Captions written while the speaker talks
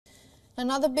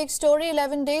Another big story,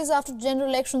 11 days after general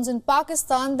elections in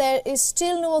Pakistan, there is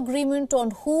still no agreement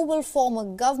on who will form a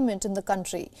government in the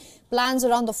country. Plans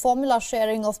around the formula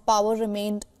sharing of power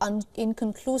remained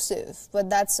inconclusive, but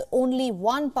that's only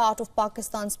one part of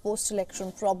Pakistan's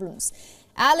post-election problems.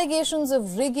 Allegations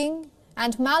of rigging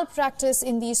and malpractice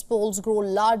in these polls grow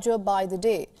larger by the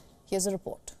day. Here's a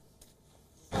report.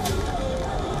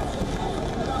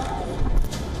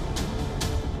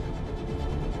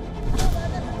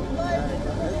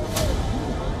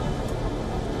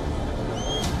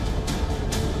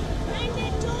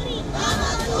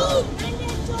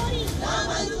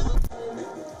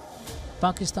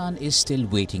 Pakistan is still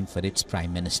waiting for its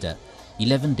Prime Minister.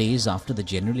 11 days after the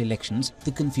general elections,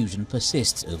 the confusion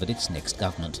persists over its next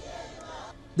government.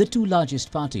 The two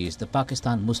largest parties, the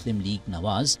Pakistan Muslim League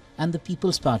Nawaz and the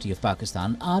People's Party of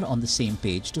Pakistan, are on the same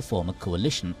page to form a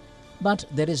coalition, but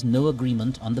there is no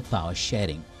agreement on the power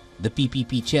sharing. The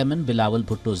PPP chairman Bilawal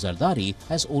Bhutto Zardari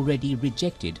has already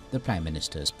rejected the Prime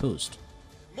Minister's post.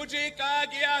 मुझे कहा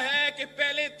गया है कि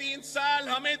पहले 3 साल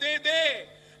हमें दे दे,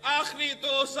 आखिरी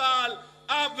 2 साल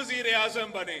आप वजीर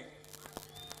आजम बने।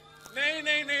 नहीं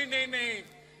नहीं नहीं नहीं नहीं,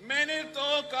 मैंने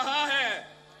तो कहा है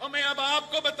और मैं अब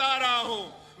आपको बता रहा हूं,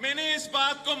 मैंने इस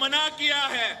बात को मना किया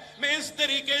है। मैं इस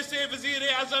तरीके से वजीर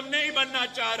आजम नहीं बनना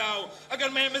चाह रहा हूं। अगर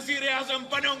मैं वजीर आजम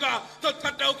बनूंगा तो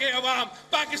थट्टो के अवाम,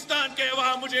 पाकिस्तान के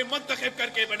अवाम मुझे मुंतखब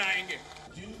करके बनाएंगे।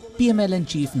 PMLN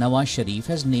chief Nawaz Sharif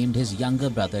has named his younger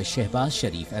brother Shehbaz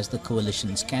Sharif as the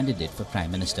coalition's candidate for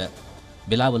Prime Minister.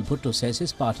 Bilawal Bhutto says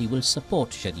his party will support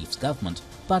Sharif's government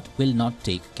but will not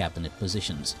take cabinet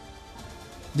positions.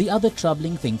 The other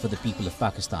troubling thing for the people of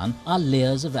Pakistan are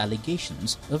layers of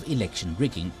allegations of election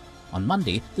rigging. On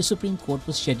Monday, the Supreme Court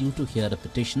was scheduled to hear a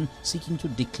petition seeking to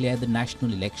declare the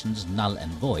national elections null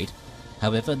and void.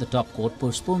 However, the top court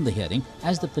postponed the hearing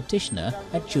as the petitioner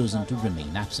had chosen to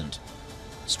remain absent.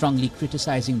 Strongly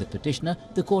criticizing the petitioner,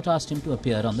 the court asked him to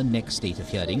appear on the next date of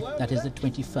hearing, that is the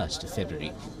 21st of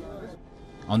February.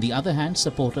 On the other hand,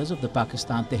 supporters of the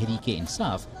Pakistan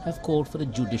Tehreek-e-Insaf have called for a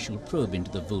judicial probe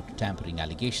into the vote tampering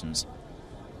allegations.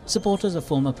 Supporters of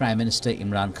former Prime Minister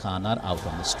Imran Khan are out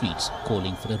on the streets,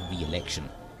 calling for a re-election.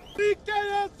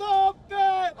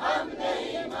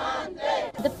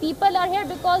 The people are here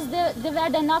because they've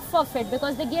had enough of it,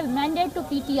 because they gave mandate to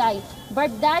PTI,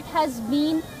 but that has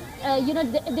been,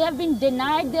 they have been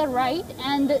denied their right,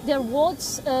 and their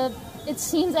votes, it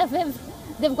seems as if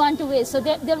they've gone to waste, so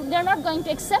they're not going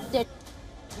to accept it.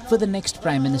 For the next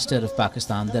Prime Minister of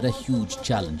Pakistan, there are huge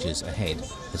challenges ahead.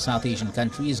 The South Asian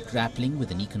country is grappling with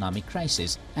an economic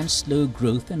crisis and slow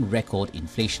growth and record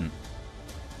inflation.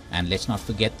 And let's not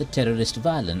forget the terrorist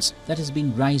violence that has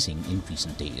been rising in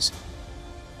recent days.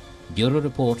 Bureau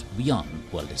Report, WION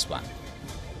World is One.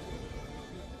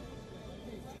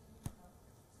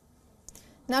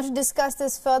 Now to discuss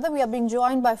this further, we are being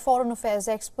joined by Foreign Affairs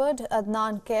expert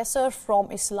Adnan Kaisar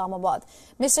from Islamabad.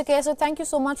 Mr. Kaisar, thank you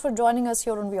so much for joining us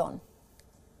here on WION.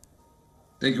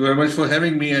 Thank you very much for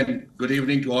having me, and good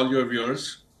evening to all your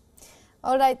viewers.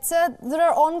 All right, sir, there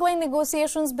are ongoing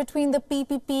negotiations between the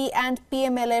PPP and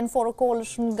PMLN for a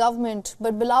coalition government,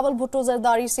 but Bilawal Bhutto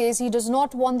Zardari says he does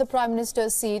not want the Prime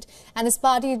Minister's seat and his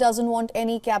party doesn't want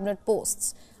any cabinet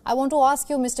posts. I want to ask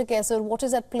you, Mr. Kaisar, what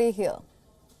is at play here?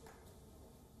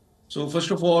 So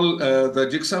first of all, the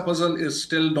jigsaw puzzle is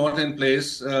still not in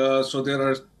place. So there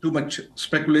are too much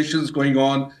speculations going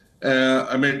on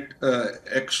amid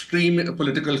extreme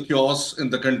political chaos in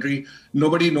the country.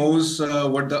 Nobody knows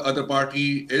what the other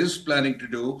party is planning to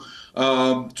do.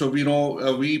 So we know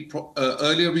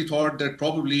earlier we thought that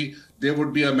probably there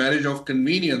would be a marriage of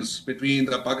convenience between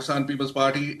the Pakistan People's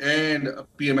Party and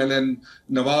PMLN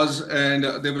Nawaz,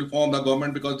 and they will form the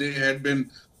government because they had been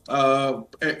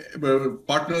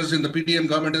partners in the PTM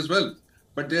government as well.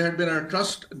 But there had been a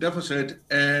trust deficit,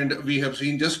 and we have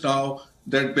seen just now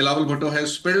that Bilawal Bhutto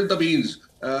has spilled the beans,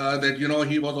 that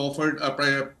he was offered a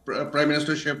prime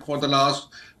ministership for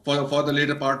the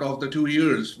later part of the 2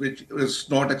 years, which is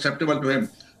not acceptable to him.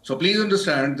 So please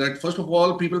understand that, first of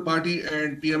all, People Party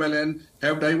and PMLN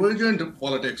have divergent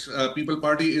politics. People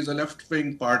Party is a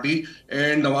left-wing party,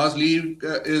 and Nawaz League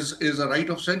is a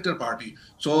right-of-center party.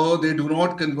 So they do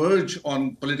not converge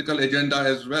on political agenda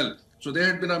as well. So there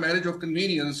had been a marriage of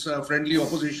convenience, friendly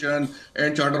opposition,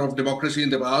 and charter of democracy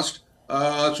in the past.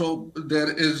 So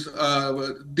there is,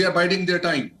 they are biding their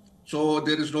time. So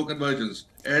there is no convergence.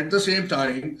 At the same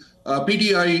time,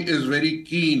 PTI is very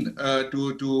keen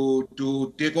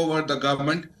to take over the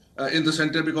government in the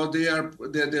center, because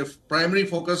their primary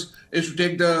focus is to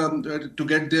take to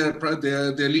get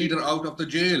their leader out of the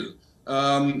jail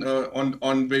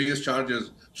on various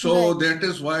charges. So that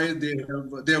is why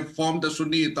they have formed the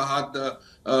Sunni Ittihad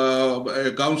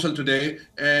Council today,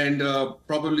 and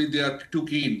probably they are too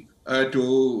keen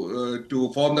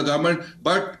to form the government.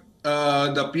 But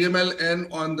the PMLN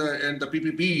and the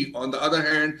PPP, on the other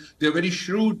hand, they're very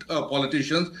shrewd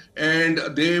politicians, and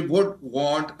they would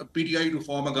want PTI to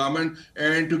form a government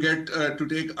and to get to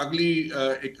take ugly,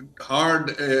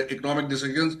 hard economic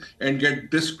decisions and get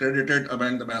discredited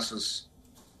among the masses.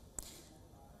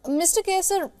 Mr.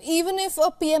 Kesar, even if a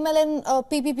PMLN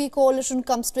PPP coalition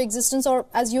comes to existence, or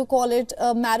as you call it,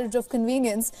 a marriage of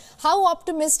convenience, how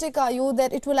optimistic are you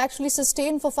that it will actually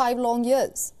sustain for 5 long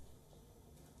years?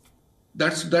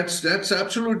 That's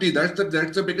absolutely that's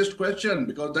the biggest question,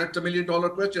 because that's $1 million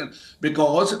question,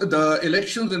 because the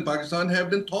elections in Pakistan have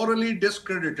been thoroughly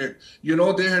discredited. You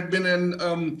know, there had been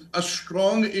a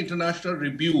strong international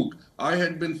rebuke. I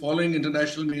had been following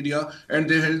international media, and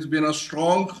there has been a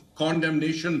strong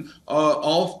condemnation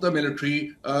of the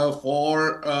military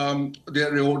for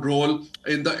their role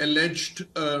in the alleged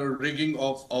rigging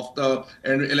of the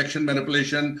election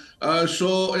manipulation.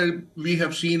 So we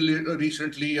have seen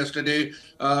recently, yesterday,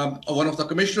 one of the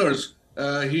commissioners,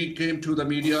 he came to the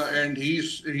media and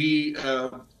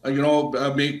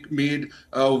made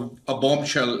a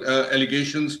bombshell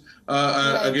allegations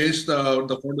against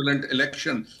the fraudulent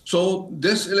election. So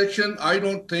this election, I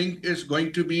don't think is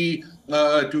going to be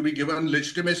given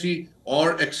legitimacy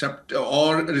or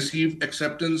receive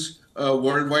acceptance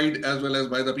worldwide, as well as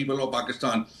by the people of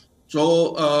Pakistan.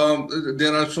 So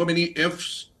there are so many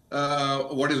ifs.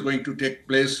 What is going to take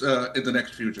place in the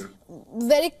next future.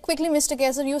 Very quickly, Mr.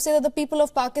 Kesar, you say that the people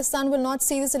of Pakistan will not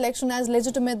see this election as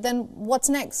legitimate. Then what's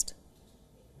next?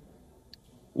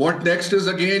 What next is,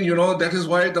 again, you know, that is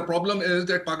why the problem is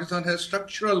that Pakistan has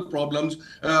structural problems.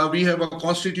 We have a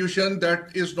constitution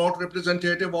that is not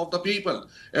representative of the people.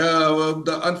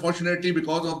 Unfortunately,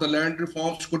 because of the land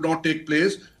reforms could not take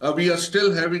place, we are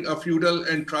still having a feudal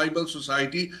and tribal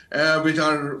society, which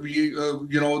are,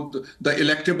 the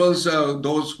electables,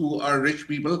 those who are rich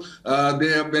people. They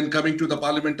have been coming to the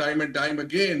parliament time and time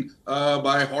again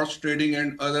by horse trading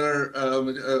and other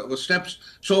steps.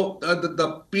 So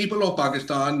the people of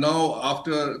Pakistan now,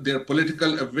 after their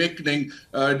political awakening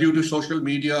due to social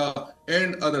media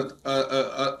and other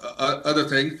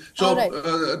things, so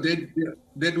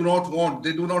they do not want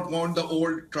the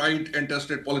old tried and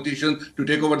tested politicians to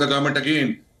take over the government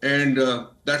again, and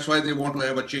that's why they want to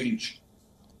have a change.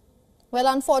 Well,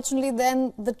 unfortunately,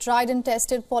 then the tried and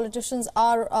tested politicians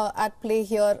are at play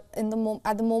here at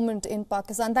the moment in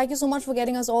Pakistan. Thank you so much for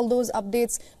getting us all those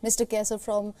updates, Mr. Kesar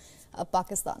from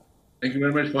Pakistan. Thank you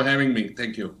very much for having me.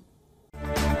 Thank you.